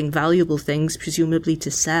been getting valuable things, presumably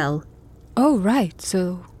to sell. Oh, right.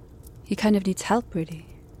 So he kind of needs help, really.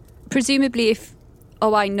 Presumably if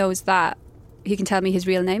Owain knows that, he can tell me his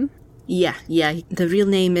real name? Yeah. The real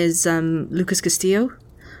name is Lucas Castillo,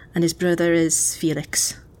 and his brother is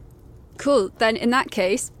Felix. Cool. Then in that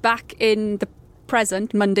case, back in the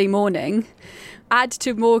present, Monday morning, add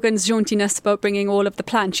to Morgan's jauntiness about bringing all of the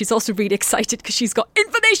plans. She's also really excited because she's got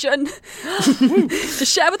information to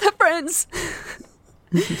share with her friends.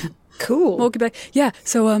 Cool. Morgan be like,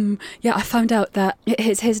 I found out that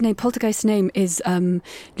his name, Poltergeist's name is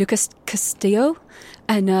Lucas Castillo,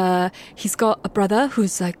 and he's got a brother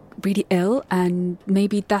who's like really ill, and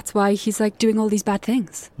maybe that's why he's like doing all these bad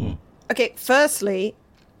things. Okay, firstly,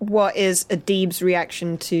 what is Adib's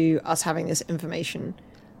reaction to us having this information?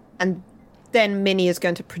 And then Minnie is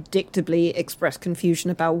going to predictably express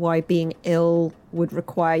confusion about why being ill would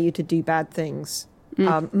require you to do bad things.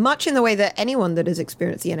 Much in the way that anyone that has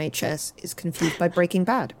experienced the NHS is confused by Breaking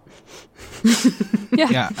Bad.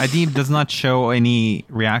 Yeah, Adib does not show any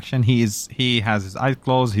reaction. He has his eyes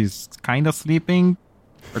closed. He's kind of sleeping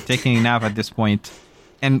or taking a nap at this point.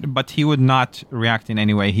 But he would not react in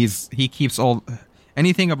any way. He keeps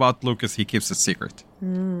anything about Lucas, he keeps a secret.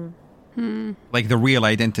 Like the real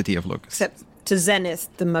identity of Lucas. Except to Zenith,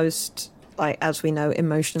 the most, like, as we know,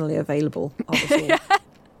 emotionally available, obviously.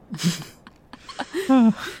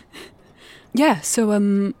 Yeah, so, I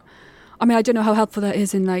mean, I don't know how helpful that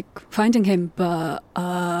is in, like, finding him, but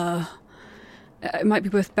it might be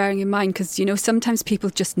worth bearing in mind, because, you know, sometimes people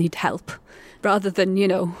just need help, rather than, you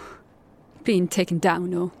know, being taken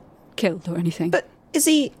down or killed or anything. But is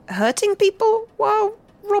he hurting people while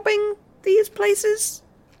robbing these places?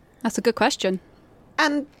 That's a good question.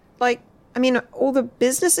 And, like, I mean, all the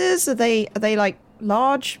businesses, are they like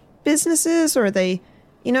large businesses, or are they,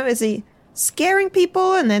 you know, is he scaring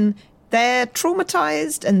people and then they're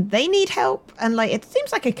traumatized and they need help. And like, it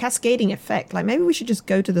seems like a cascading effect. Like maybe we should just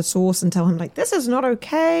go to the source and tell him like, this is not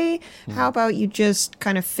okay. How about you just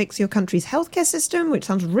kind of fix your country's healthcare system, which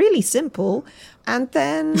sounds really simple, and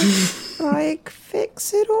then like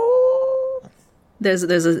fix it all. There's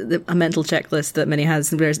a mental checklist that Minnie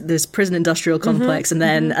has. There's prison industrial complex and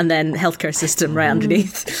then healthcare system right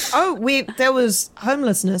underneath. Oh, there was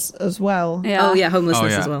homelessness as well. Yeah. Oh yeah,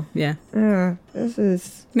 homelessness as well. Yeah. This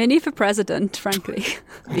is Minnie for president, frankly.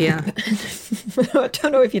 Yeah. I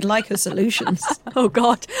don't know if you'd like her solutions. Oh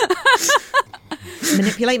God.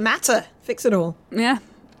 Manipulate matter, fix it all. Yeah.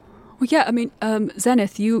 Well, yeah. I mean,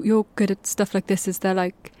 Zenith, you're good at stuff like this. Is there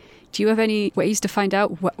like, do you have any ways to find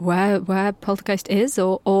out where Poltergeist is,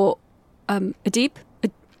 or Adib?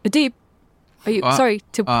 Adib, are you sorry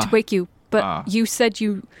to wake you, but you said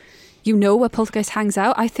you know where Poltergeist hangs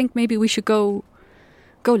out. I think maybe we should go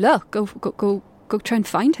look, go try and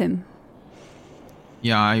find him.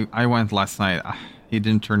 Yeah, I went last night. He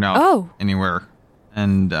didn't turn out anywhere,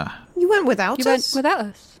 and you went without us. You went without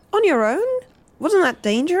us on your own. Wasn't that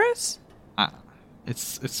dangerous?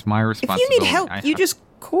 It's my responsibility. If you need help, you just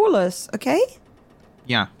call us, okay?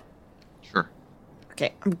 Yeah, sure.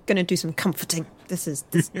 Okay, I'm gonna do some comforting. This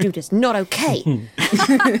dude is not okay.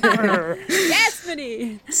 Yes,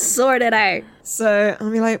 Minnie! Sort it out. So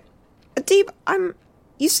I'll be like, Adib,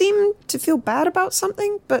 you seem to feel bad about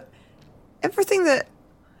something, but everything that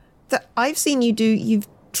I've seen you do, you've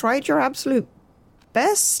tried your absolute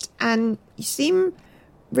best, and you seem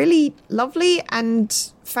really lovely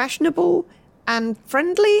and fashionable and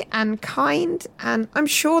friendly and kind, and I'm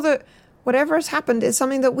sure that whatever has happened is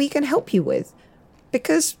something that we can help you with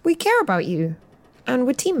because we care about you and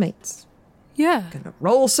we're teammates. Yeah. Gonna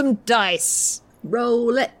roll some dice.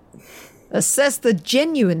 Roll it. Assess the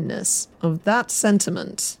genuineness of that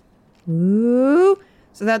sentiment. Ooh.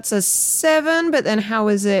 So that's a 7, but then how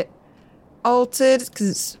is it altered? Because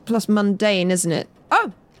it's plus mundane, isn't it?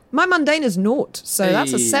 Oh, my mundane is 0, so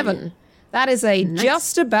that's a 7. That is a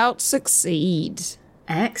just about succeed.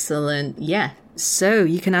 Excellent. Yeah. So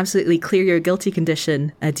you can absolutely clear your guilty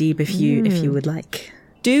condition, Adib, if you would like.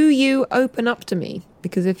 Do you open up to me?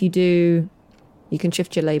 Because if you do, you can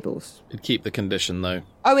shift your labels. You'd keep the condition, though.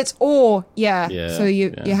 Oh, it's or. Yeah. Yeah, So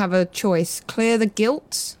you have a choice. Clear the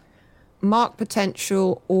guilt, mark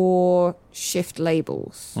potential, or shift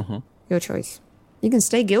labels. Your choice. You can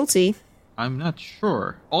stay guilty. I'm not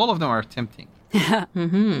sure. All of them are tempting.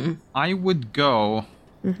 I would go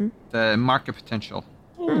the market potential.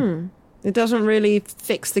 It doesn't really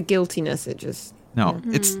fix the guiltiness. It just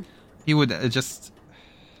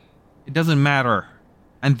it doesn't matter.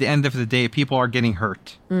 At the end of the day, people are getting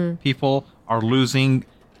hurt. People are losing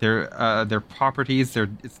their properties.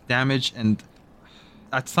 It's damaged, and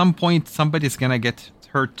at some point, somebody's gonna get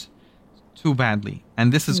hurt too badly,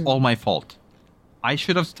 and this is all my fault. I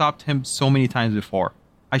should have stopped him so many times before.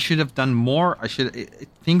 I should have done more.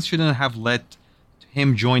 Things shouldn't have led to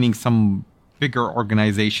him joining some bigger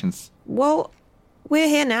organizations. Well, we're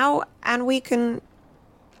here now, and we can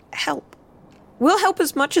help. We'll help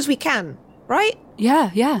as much as we can, right?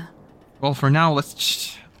 Yeah. Well, for now,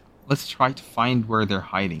 let's try to find where they're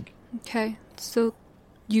hiding. Okay, so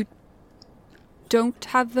you don't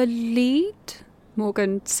have a lead?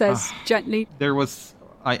 Morgan says gently.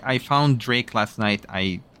 I found Drake last night.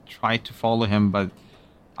 I tried to follow him, but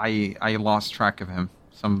I lost track of him.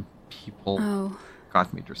 Some people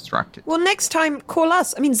got me distracted. Well, next time, call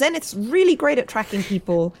us. I mean, Zenith's really great at tracking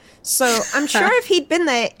people, so I'm sure if he'd been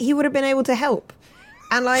there, he would have been able to help.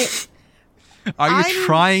 And like... Are you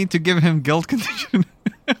trying to give him guilt condition?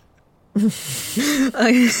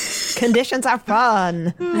 Conditions are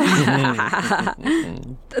fun.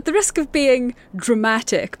 At the risk of being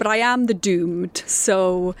dramatic, but I am the doomed,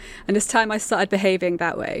 so... And it's time I started behaving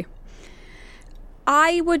that way.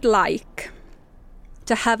 I would like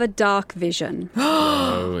to have a dark vision.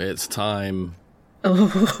 Oh, it's time.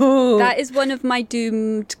 That is one of my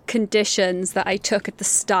doomed conditions that I took at the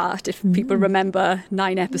start, if people remember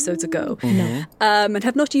 9 episodes ago, and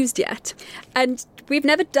have not used yet. And we've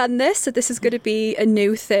never done this, so this is going to be a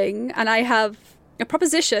new thing. And I have a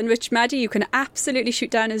proposition, which, Maddie, you can absolutely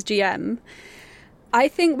shoot down as GM. I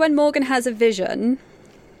think when Morgan has a vision...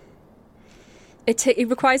 It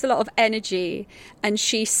requires a lot of energy, and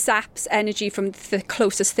she saps energy from the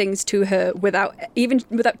closest things to her without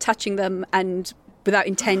touching them and without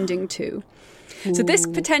intending to. Ooh. So this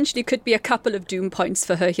potentially could be a couple of doom points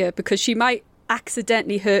for her here, because she might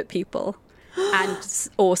accidentally hurt people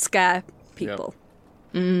or scare people.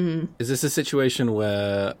 Is this a situation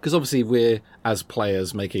where, because obviously we're, as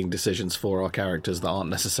players, making decisions for our characters that aren't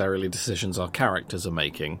necessarily decisions our characters are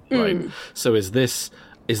making, right? So is this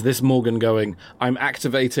Morgan going, I'm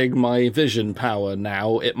activating my vision power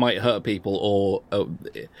now, it might hurt people,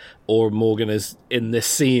 or Morgan is in this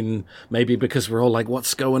scene, maybe because we're all like,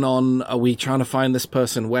 what's going on? Are we trying to find this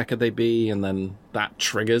person? Where could they be? And then that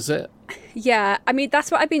triggers it? Yeah, I mean,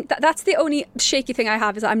 that's what I've been... That's the only shaky thing I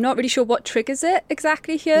have, is that I'm not really sure what triggers it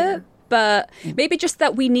exactly here. But maybe just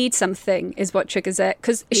that we need something is what triggers it,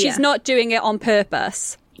 because she's not doing it on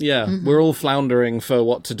purpose. Yeah, we're all floundering for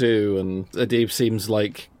what to do, and Adib seems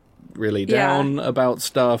like really down about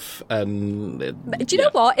stuff. And do you know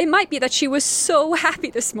what? It might be that she was so happy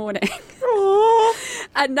this morning.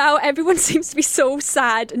 And now everyone seems to be so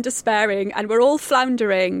sad and despairing, and we're all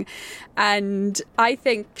floundering. And I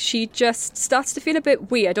think she just starts to feel a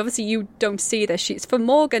bit weird. Obviously, you don't see this. From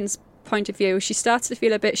Morgan's point of view, she starts to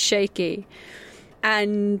feel a bit shaky.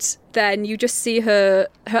 And then you just see her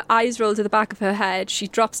eyes roll to the back of her head. She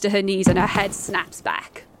drops to her knees and her head snaps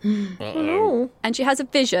back. And she has a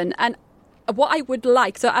vision. And what I would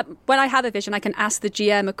like, when I have a vision, I can ask the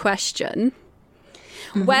GM a question.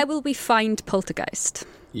 Where will we find Poltergeist?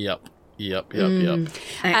 Yep.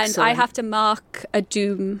 And I have to mark a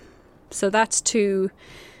doom. So that's 2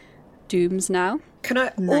 dooms now. Can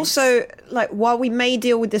I also, while we may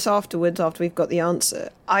deal with this afterwards, after we've got the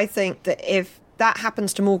answer, I think that if that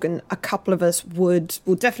happens to Morgan, a couple of us well,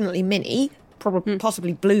 definitely Minnie, probably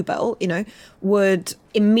possibly Bluebell, would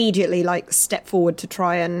immediately step forward to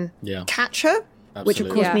try and catch her. Absolutely. Which of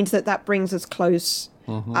course means that brings us close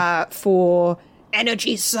for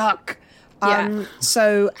energy suck.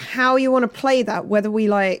 So how you want to play that, whether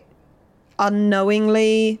we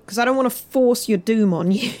unknowingly, because I don't want to force your doom on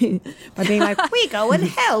you by being like, we go and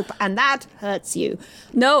help, and that hurts you.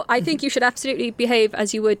 No, I think you should absolutely behave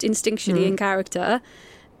as you would instinctually in character.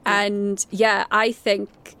 And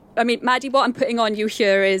I mean, Maddie, what I'm putting on you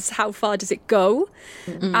here is how far does it go?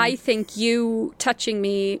 I think you touching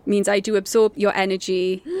me means I do absorb your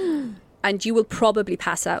energy and you will probably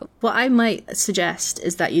pass out. What I might suggest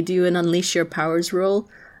is that you do an Unleash Your Powers roll,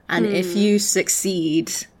 and if you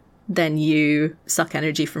succeed, then you suck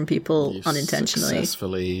energy from people unintentionally.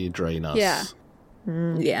 Successfully drain us.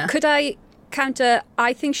 Yeah. Could I counter?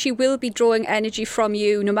 I think she will be drawing energy from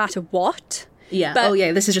you no matter what. Yeah. But,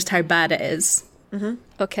 this is just how bad it is.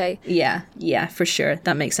 Okay. Yeah, for sure.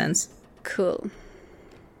 That makes sense. Cool.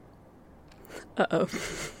 Uh-oh.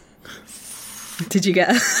 Did you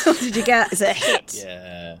get? Is it a hit?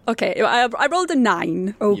 Yeah. Okay, I rolled a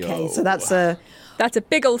 9. Okay, so that's a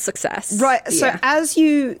big old success. Right, so as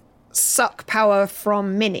you suck power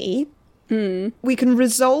from Minnie, we can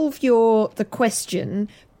resolve the question,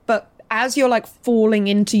 but as you're falling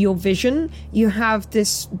into your vision, you have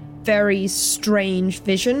this very strange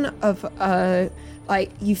vision of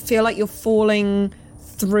you feel like you're falling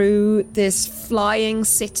through this flying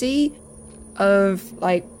city of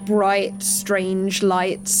bright, strange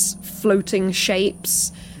lights, floating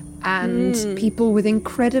shapes, and people with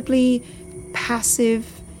incredibly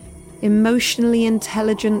passive, emotionally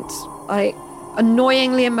intelligent,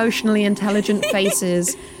 annoyingly emotionally intelligent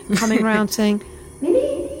faces coming around saying,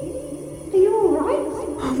 Minnie, are you all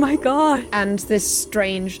right? Oh my god. And this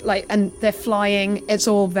strange, and they're flying, it's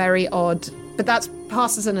all very odd. But that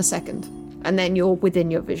passes in a second, and then you're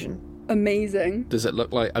within your vision. Amazing. Does it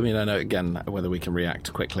look like, I mean, I know, again, whether we can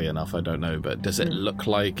react quickly enough, I don't know, but does it look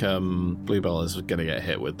like Bluebell is going to get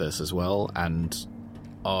hit with this as well, and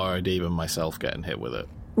are Adib and myself getting hit with it?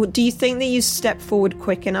 Well, do you think that you step forward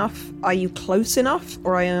quick enough? Are you close enough?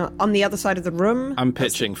 Or are you on the other side of the room? I'm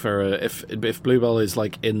pitching for if Bluebell is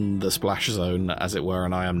in the splash zone, as it were,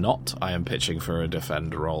 and I am not, I am pitching for a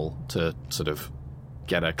defend roll to sort of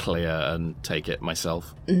get her clear and take it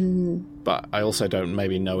myself. But I also don't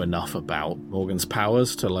maybe know enough about Morgan's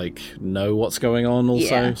powers to know what's going on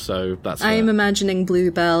also, so that's I'm imagining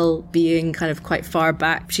Bluebell being kind of quite far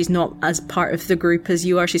back. She's not as part of the group as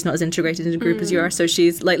you are, she's not as integrated in the group as you are, so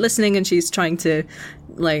she's listening, and she's trying to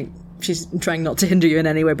she's trying not to hinder you in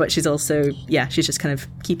any way, but she's also she's just kind of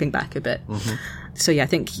keeping back a bit. So I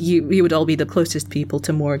think you would all be the closest people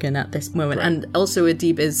to Morgan at this moment. Right. And also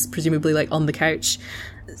Adib is presumably on the couch.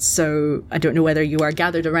 So I don't know whether you are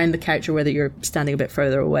gathered around the couch or whether you're standing a bit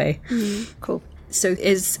further away. Cool. So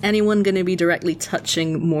is anyone going to be directly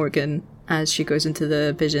touching Morgan as she goes into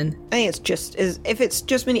the vision? I think if it's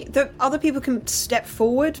just Minnie, the other people can step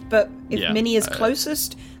forward, but if Minnie is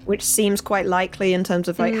closest, which seems quite likely in terms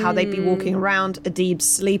of how they'd be walking around, Adib's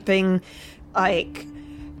sleeping,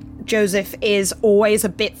 Joseph is always a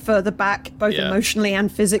bit further back, both emotionally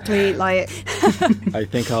and physically. Like, I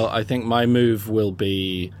think my move will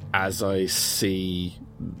be as I see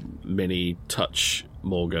Minnie touch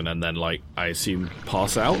Morgan and then, like, I assume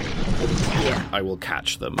pass out. Yeah. I will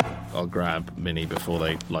catch them. I'll grab Minnie before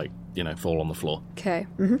they, like, fall on the floor. Okay.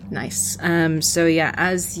 Mm-hmm. Nice. So yeah,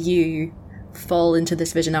 as you fall into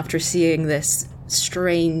this vision after seeing this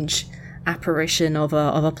strange apparition of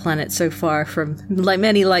a planet so far from, like,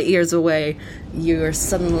 many light years away, you are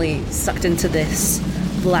suddenly sucked into this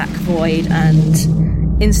black void,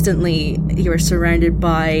 and instantly you're surrounded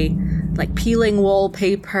by, like, peeling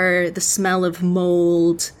wallpaper, the smell of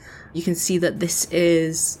mold. You can see that this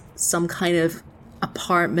is some kind of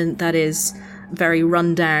apartment that is very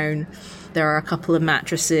run down. There are a couple of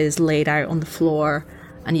mattresses laid out on the floor,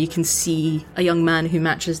 and you can see a young man who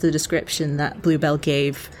matches the description that Bluebell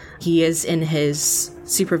gave. He is in his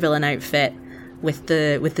supervillain outfit with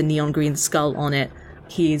the neon green skull on it.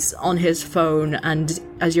 He's on his phone, and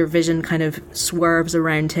as your vision kind of swerves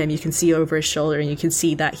around him, you can see over his shoulder, and you can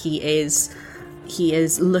see that he is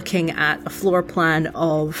looking at a floor plan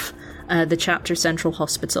of the Chapter Central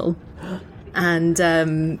Hospital.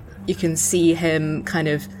 And you can see him kind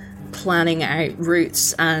of planning out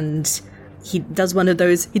routes, and he does one of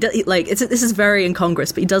those, this is very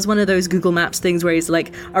incongruous, but he does one of those Google Maps things where he's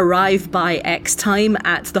like, arrive by X time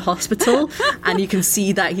at the hospital, and you can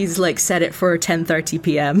see that he's, like, set it for 10:30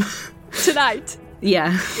 p.m. Tonight?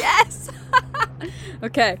 Yeah. Yes!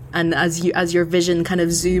 Okay. And as your vision kind of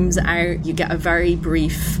zooms out, you get a very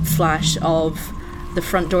brief flash of the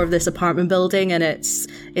front door of this apartment building, and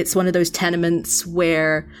it's one of those tenements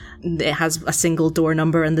where it has a single door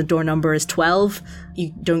number, and the door number is 12.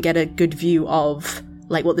 You don't get a good view of,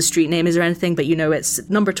 like, what the street name is or anything, but it's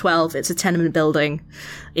number 12. It's a tenement building.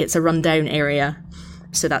 It's a rundown area.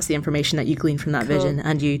 So that's the information that you glean from that vision,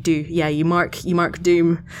 and you mark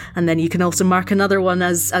Doom, and then you can also mark another one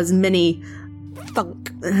as Minnie thunk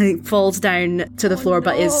falls down to the floor,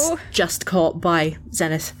 but is just caught by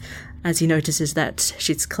Zenith as he notices that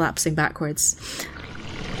she's collapsing backwards.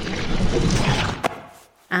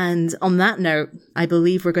 And on that note, I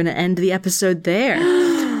believe we're going to end the episode there.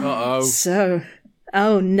 Uh-oh. So,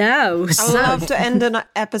 oh no. I love to end an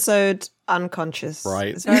episode unconscious.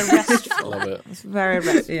 Right. It's very restful. I love it. It's very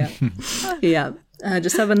restful. Yeah.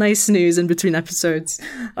 Just have a nice snooze in between episodes.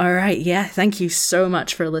 All right. Yeah. Thank you so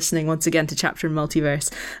much for listening once again to Chapter and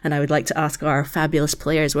Multiverse. And I would like to ask our fabulous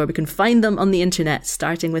players where we can find them on the internet,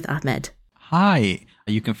 starting with Ahmed. Hi.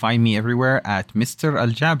 You can find me everywhere at Mr.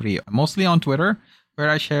 Al-Jabri, mostly on Twitter, where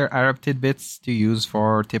I share Arab tidbits to use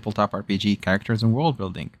for tabletop RPG characters and world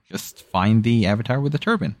building. Just find the avatar with the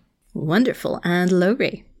turban. Wonderful. And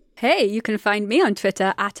Lowry. Hey, you can find me on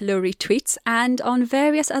Twitter at Lowry Tweets and on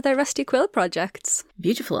various other Rusty Quill projects.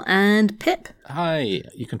 Beautiful. And Pip. Hi,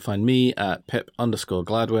 you can find me at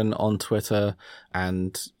Pip_Gladwin on Twitter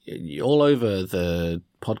and all over the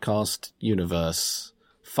podcast universe.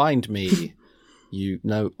 Find me.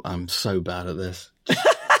 I'm so bad at this.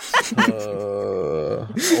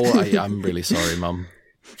 I'm really sorry, Mum.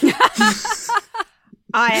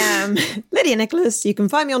 I am Lydia Nicholas. You can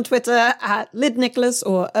find me on Twitter at LydNicholas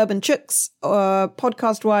or Urban Chooks. Or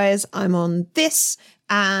podcast-wise, I'm on this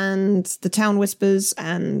and The Town Whispers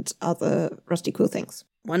and other Rusty Quill things.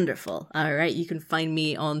 Wonderful. All right. You can find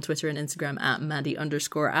me on Twitter and Instagram at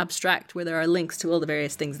Maddie_abstract, where there are links to all the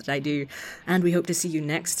various things that I do. And we hope to see you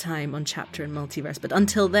next time on Chapter and Multiverse. But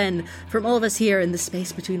until then, from all of us here in the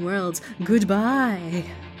space between worlds, goodbye.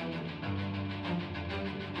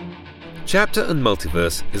 Chapter and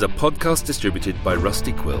Multiverse is a podcast distributed by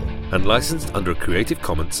Rusty Quill and licensed under a Creative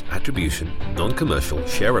Commons Attribution, Non-Commercial,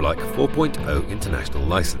 Share-alike 4.0 International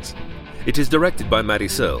License. It is directed by Maddie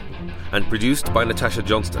Searle and produced by Natasha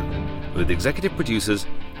Johnston, with executive producers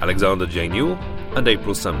Alexander J. Newell and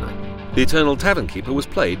April Sumner. The Eternal Tavern Keeper was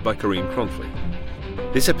played by Kareem Cronfley.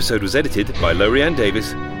 This episode was edited by Lowry Ann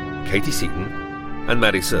Davis, Katie Seaton, and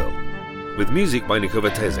Maddie Searle, with music by Nico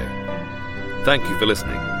Vertese. Thank you for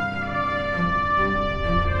listening.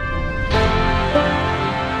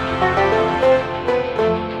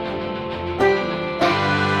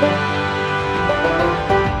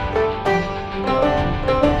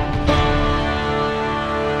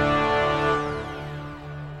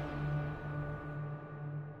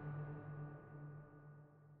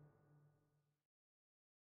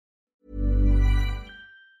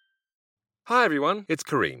 Hi everyone, it's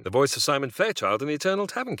Kareem, the voice of Simon Fairchild and the Eternal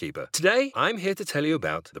Tavern Keeper. Today, I'm here to tell you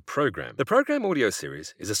about The Program. The Program audio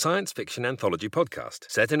series is a science fiction anthology podcast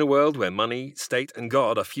set in a world where money, state, and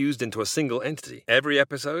God are fused into a single entity. Every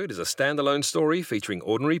episode is a standalone story featuring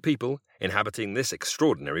ordinary people inhabiting this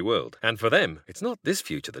extraordinary world. And for them, it's not this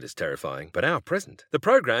future that is terrifying, but our present. The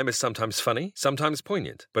Program is sometimes funny, sometimes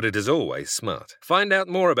poignant, but it is always smart. Find out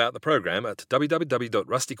more about The Program at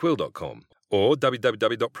www.rustyquill.com or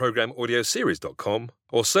www.programaudioseries.com,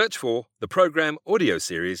 or search for The Program Audio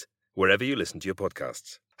Series wherever you listen to your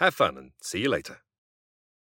podcasts. Have fun and see you later.